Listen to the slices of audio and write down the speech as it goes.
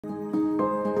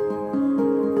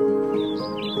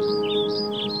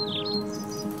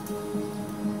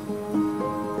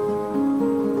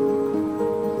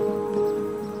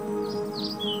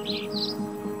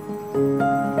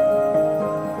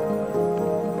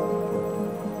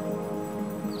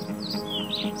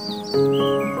Good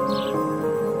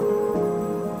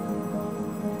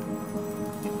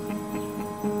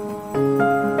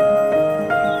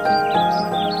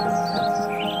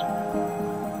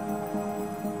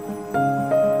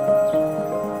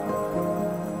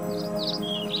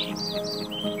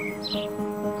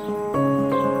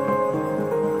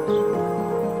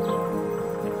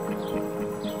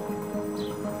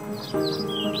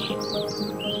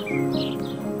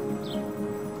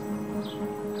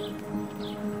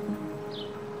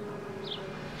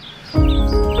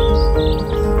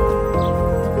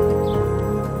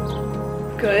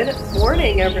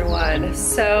morning, everyone.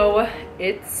 So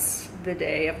it's the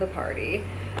day of the party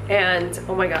and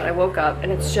oh my god, I woke up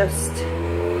and it's just,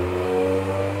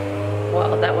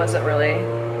 well, that wasn't really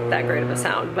that great of a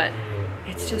sound, but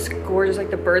it's just gorgeous.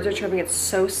 Like the birds are chirping. It's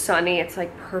so sunny. It's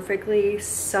like perfectly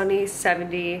sunny,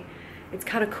 70. It's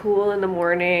kind of cool in the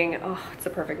morning. Oh, it's the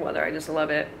perfect weather. I just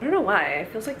love it. I don't know why. It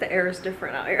feels like the air is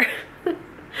different out here.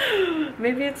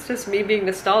 Maybe it's just me being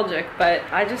nostalgic, but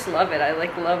I just love it. I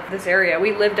like love this area.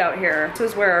 We lived out here.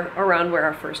 This was around where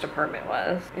our first apartment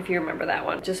was, if you remember that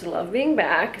one. Just love being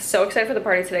back. So excited for the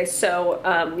party today. So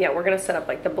yeah, we're gonna set up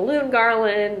like the balloon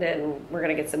garland and we're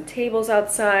gonna get some tables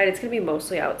outside. It's gonna be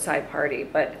mostly outside party,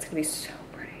 but it's gonna be so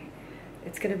pretty.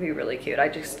 It's gonna be really cute. I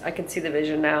can see the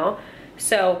vision now.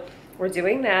 So we're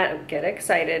doing that. Get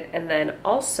excited. And then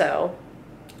also,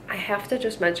 I have to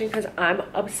just mention, because I'm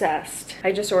obsessed,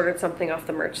 I just ordered something off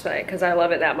the merch site because I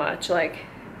love it that much. Like,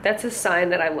 that's a sign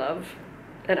that I love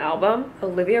an album.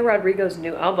 Olivia Rodrigo's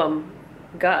new album,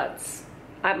 Guts.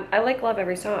 I like love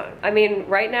every song. I mean,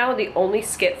 right now the only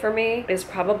skit for me is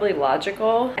probably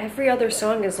Logical. Every other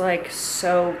song is like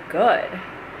so good.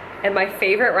 And my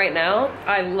favorite right now,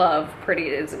 I love Pretty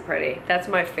It Isn't Pretty. That's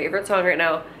my favorite song right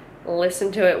now.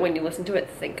 Listen to it. When you listen to it,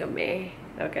 think of me.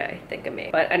 Okay, think of me.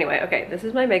 But anyway, okay, this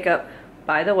is my makeup.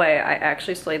 By the way, I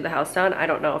actually slayed the house down. I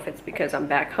don't know if it's because I'm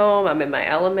back home, I'm in my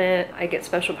element, I get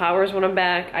special powers when I'm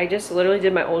back. I just literally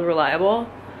did my old Reliable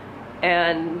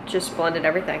and just blended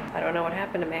everything. I don't know what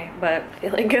happened to me, but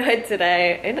feeling good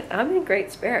today. And I'm in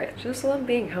great spirit. Just love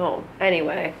being home.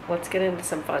 Anyway, let's get into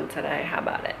some fun today. How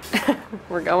about it?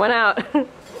 We're going out.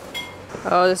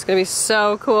 Oh, this is gonna be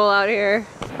so cool out here.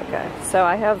 Okay, so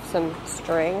I have some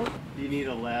string. Do you need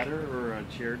a ladder or a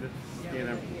chair to stand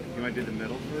up? You want to do the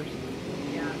middle first?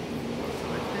 Yeah. I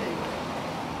think.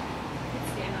 I can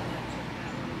stand on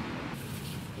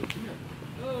that chair.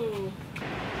 Oh.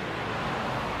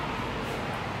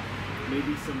 Maybe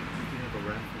you can have a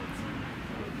reference.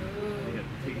 You have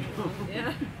to take it off.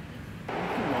 Yeah.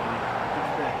 Come on, get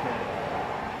back at it.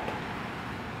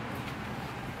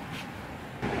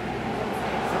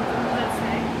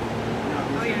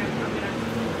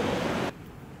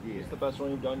 The best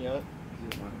one you've done yet?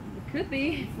 It could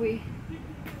be if we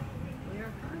play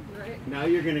our cards right. Now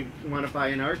you're gonna want to buy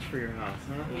an arch for your house,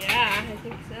 huh? Yeah, I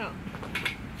think so.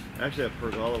 Actually, a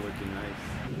pergola would be nice.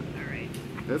 All right.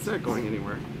 That's not going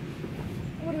anywhere.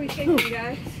 What are we thinking,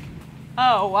 guys?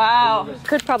 Oh wow!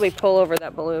 Could probably pull over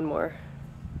that balloon more.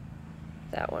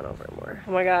 That one over more.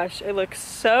 Oh my gosh, it looks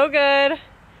so good.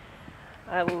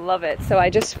 I love it. So I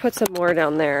just put some more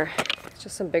down there. It's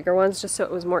just some bigger ones, just so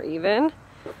it was more even.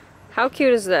 How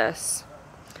cute is this?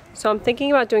 So I'm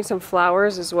thinking about doing some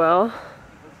flowers as well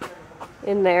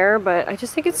in there, but I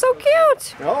just think it's so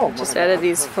cute. Oh, just added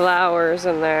these flowers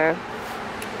in there.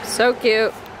 So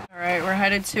cute. All right, we're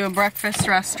headed to a breakfast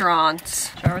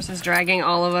restaurant. Jarvis is dragging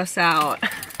all of us out,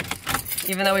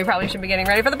 even though we probably should be getting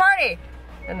ready for the party.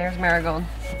 And there's Marigold.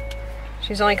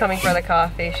 She's only coming for the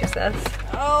coffee, she says.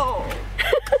 Oh.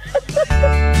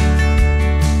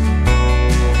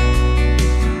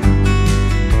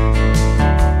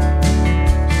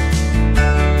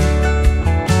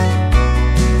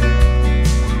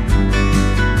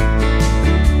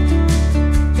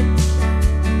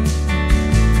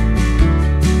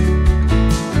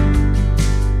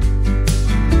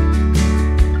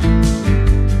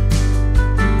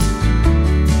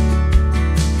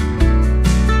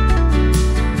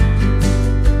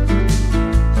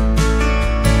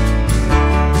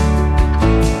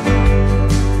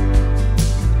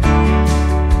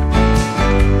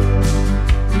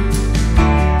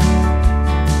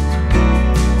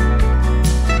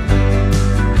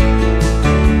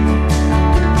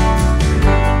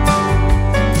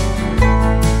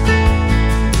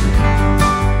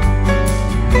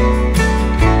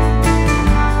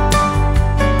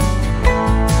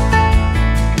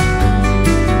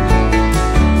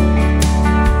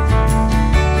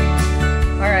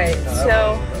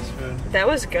 That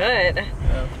was good.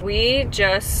 Yeah. We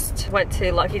just went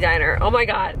to Lucky Diner. Oh my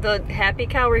god, the Happy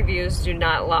Cow reviews do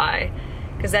not lie.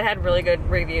 because that had really good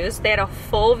reviews. They had a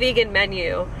full vegan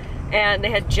menu, and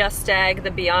they had Just Egg, the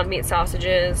Beyond Meat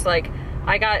sausages. Like,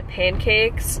 I got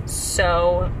pancakes,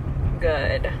 so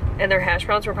good. And their hash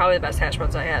browns were probably the best hash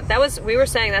browns I had. We were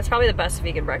saying that's probably the best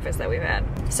vegan breakfast that we've had.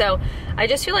 So I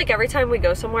just feel like every time we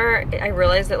go somewhere, I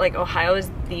realize that like Ohio is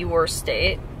the worst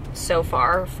state so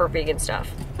far for vegan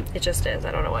stuff. It just is,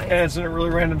 I don't know why. And it's in a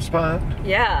really random spot.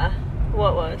 Yeah,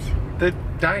 what was? The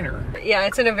diner. Yeah,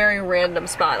 it's in a very random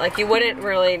spot. Like, you wouldn't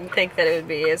really think that it would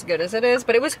be as good as it is,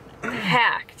 but it was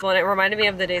packed. Well, and it reminded me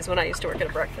of the days when I used to work at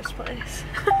a breakfast place.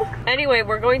 Anyway,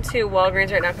 we're going to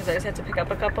Walgreens right now because I just had to pick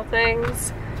up a couple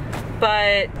things.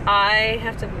 But I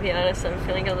have to be honest, I'm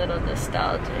feeling a little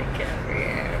nostalgic over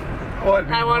here. What?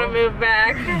 I want to move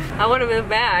back. I want to move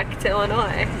back to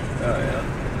Illinois. Oh,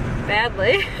 yeah.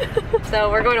 Badly.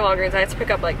 So we're going to Walgreens. I had to pick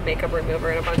up like makeup remover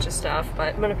and a bunch of stuff,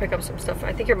 but I'm gonna pick up some stuff.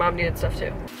 I think your mom needed stuff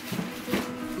too.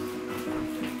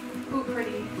 Ooh,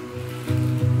 pretty.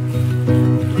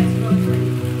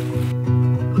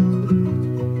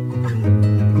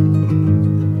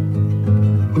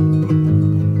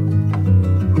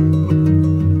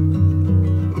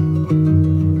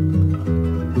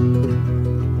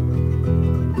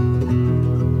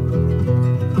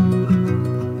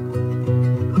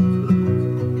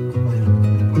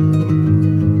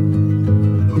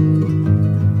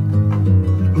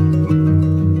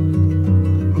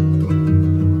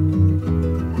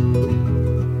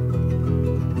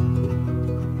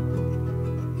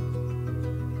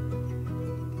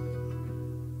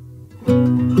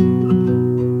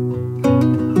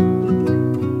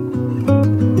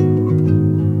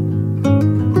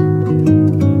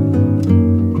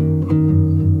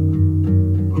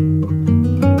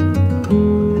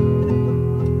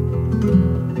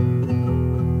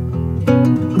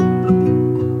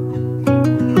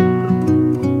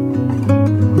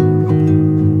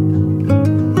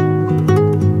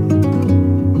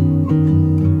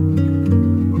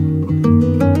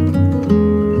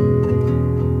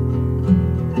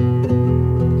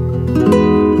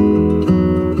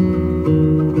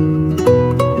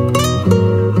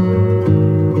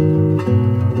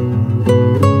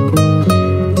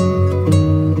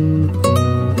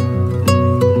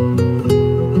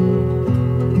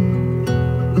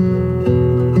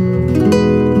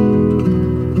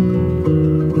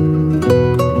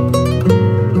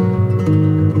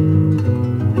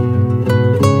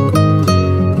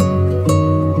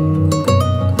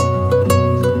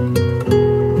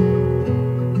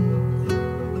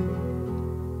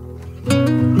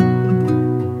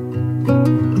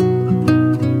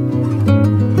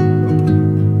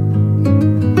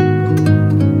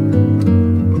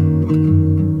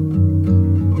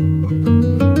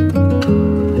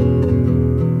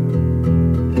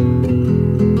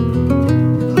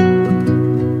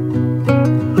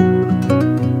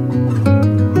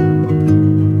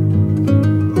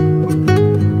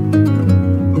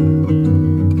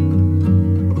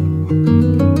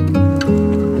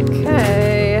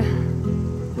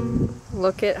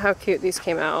 Look at how cute these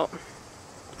came out.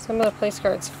 Some of the place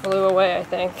cards flew away, I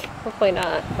think. Hopefully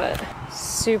not, but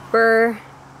super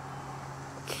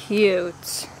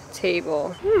cute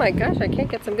table. Oh my gosh, I can't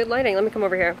get some good lighting. Let me come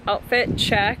over here. Outfit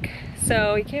check.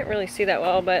 So you can't really see that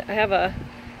well, but I have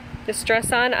this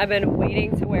dress on. I've been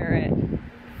waiting to wear it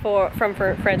from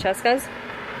Francesca's.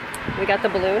 We got the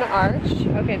balloon arch.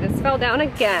 Okay, this fell down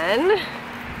again.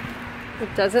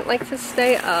 It doesn't like to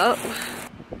stay up.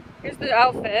 Here's the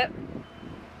outfit.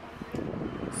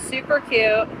 Super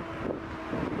cute.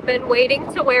 Been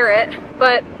waiting to wear it,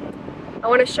 but I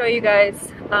want to show you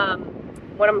guys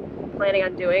what I'm planning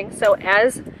on doing. So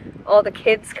as all the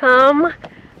kids come,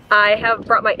 I have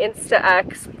brought my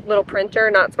Insta-X little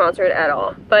printer, not sponsored at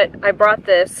all, but I brought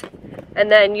this, and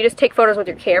then you just take photos with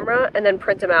your camera and then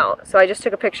print them out. So I just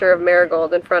took a picture of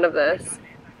Marigold in front of this,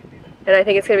 and I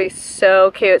think it's gonna be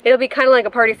so cute. It'll be kind of like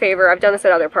a party favor. I've done this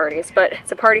at other parties, but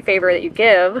it's a party favor that you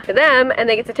give to them, and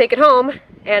they get to take it home,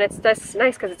 and it's just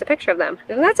nice because it's a picture of them.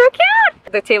 Isn't that so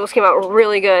cute? The tables came out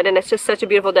really good, and it's just such a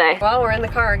beautiful day. Well, we're in the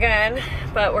car again,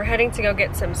 but we're heading to go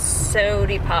get some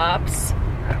sody pops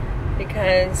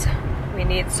because we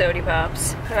need sody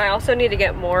pops. And I also need to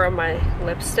get more of my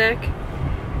lipstick.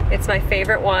 It's my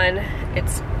favorite one.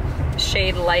 It's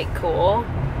shade Light Cool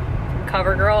from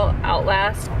CoverGirl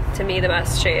Outlast. To me, the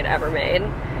best shade ever made.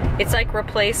 It's like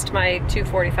replaced my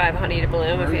 245 Honey to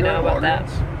Bloom, if you know about that.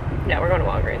 Yeah, we're going to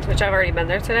Walgreens, which I've already been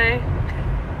there today.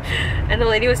 And the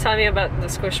lady was telling me about the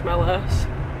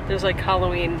Squishmallows. There's like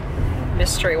Halloween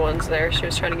mystery ones there. She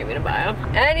was trying to get me to buy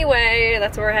them. Anyway,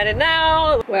 that's where we're headed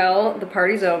now. Well, the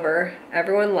party's over.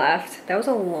 Everyone left. That was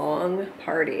a long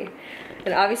party.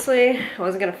 And obviously, I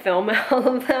wasn't gonna film all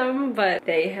of them, but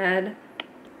they had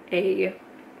a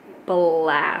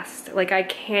blast. Like, I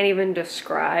can't even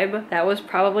describe. That was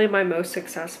probably my most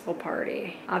successful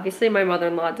party. Obviously, my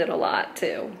mother-in-law did a lot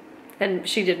too, and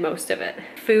she did most of it.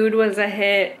 Food was a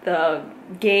hit. The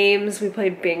games, we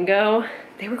played bingo.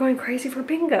 They were going crazy for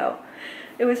bingo.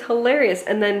 It was hilarious.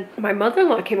 And then my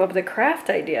mother-in-law came up with a craft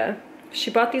idea.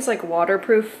 She bought these like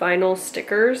waterproof vinyl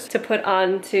stickers to put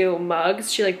onto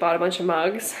mugs. She like bought a bunch of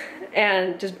mugs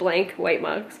and just blank white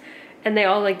mugs. And they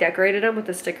all like decorated them with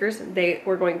the stickers. They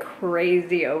were going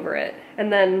crazy over it.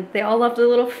 And then they all loved the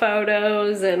little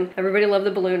photos and everybody loved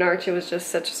the balloon arch. It was just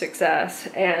such a success.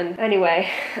 And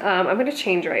anyway, I'm gonna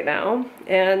change right now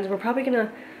and we're probably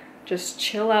gonna just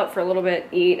chill out for a little bit,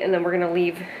 eat, and then we're gonna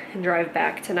leave and drive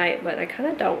back tonight, but I kind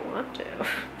of don't want to.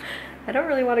 I don't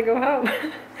really want to go home.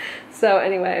 So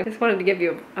anyway, I just wanted to give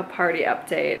you a party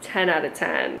update. 10 out of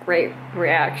 10. Great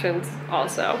reactions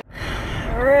also.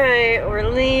 All right, we're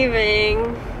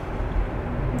leaving.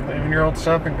 Leaving your old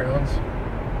stomping grounds.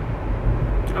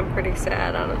 I'm pretty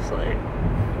sad, honestly.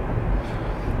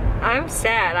 I'm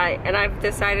sad. I've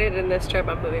decided in this trip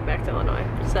I'm moving back to Illinois.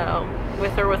 So,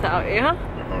 with or without you.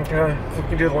 Okay, we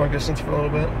can do the long distance for a little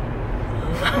bit.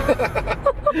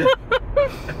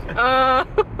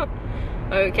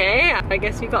 Okay, I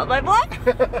guess you called my bluff.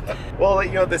 Well,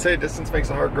 you know what they say, distance makes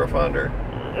the heart grow fonder.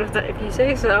 If you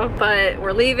say so. But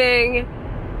we're leaving.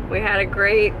 We had a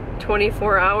great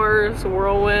 24 hours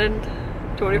whirlwind.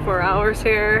 24 hours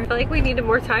here. I feel like we needed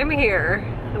more time here.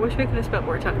 I wish we could have spent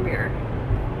more time here.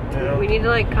 Yeah. We need to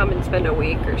like come and spend a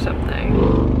week or something.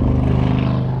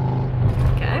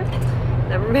 Okay.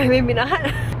 Never, maybe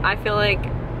not. I feel like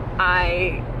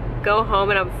I go home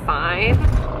and I'm fine,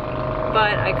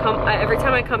 but every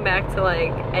time I come back to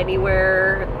like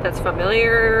anywhere that's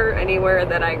familiar, anywhere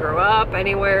that I grew up,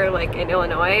 anywhere like in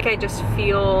Illinois, I just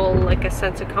feel like a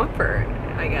sense of comfort,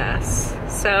 I guess.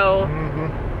 So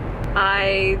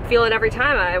I feel it every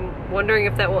time. I'm wondering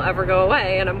if that will ever go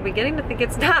away, and I'm beginning to think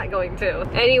it's not going to.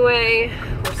 Anyway,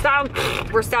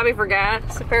 we're stopping for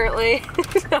gas, apparently.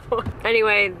 So,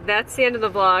 anyway, that's the end of the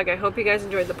vlog. I hope you guys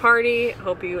enjoyed the party. I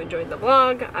hope you enjoyed the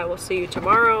vlog. I will see you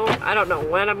tomorrow. I don't know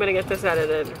when I'm gonna get this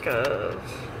edited, because...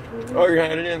 Oh, you're gonna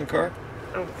edit it in the car?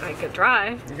 Oh, I could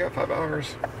try. You got 5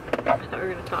 hours. I thought we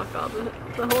were gonna talk all the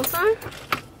whole time.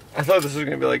 I thought this was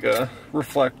gonna be like a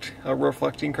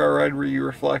reflecting car ride where you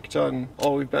reflect on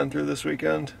all we've been through this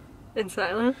weekend. In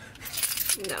silence?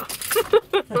 No.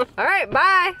 All right,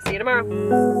 bye. See you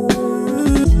tomorrow.